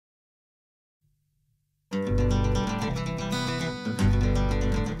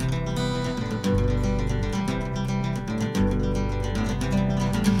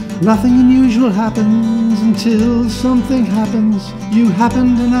Nothing unusual happens until something happens. You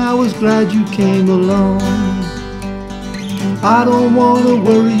happened and I was glad you came along. I don't want to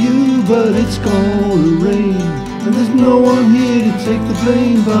worry you, but it's gonna rain, and there's no one here to take the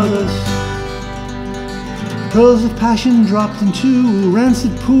blame but us. Pearls of passion dropped into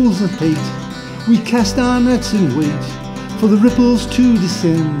rancid pools of hate. We cast our nets and wait for the ripples to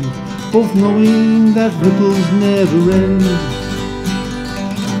descend, both knowing that ripples never end.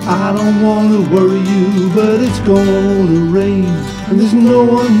 I don't want to worry you, but it's gonna rain, and there's no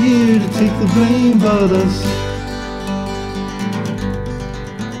one here to take the blame but us.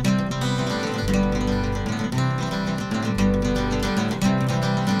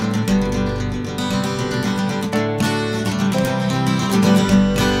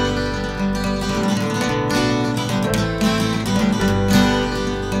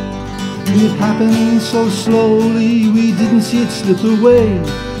 It happened so slowly, we didn't see it slip away.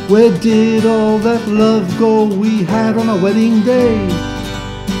 Where did all that love go we had on our wedding day?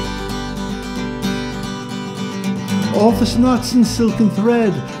 Orvis knots and silken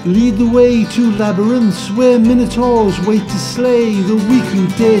thread lead the way to labyrinths where minotaurs wait to slay the weak who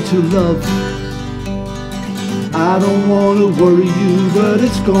dare to love. I don't want to worry you, but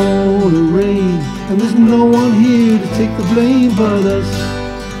it's gonna rain, and there's no one here to take the blame but us.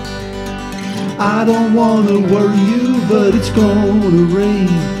 I don't want to worry you, but it's gonna rain,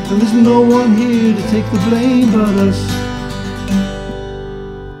 and there's no one here to take the blame but us.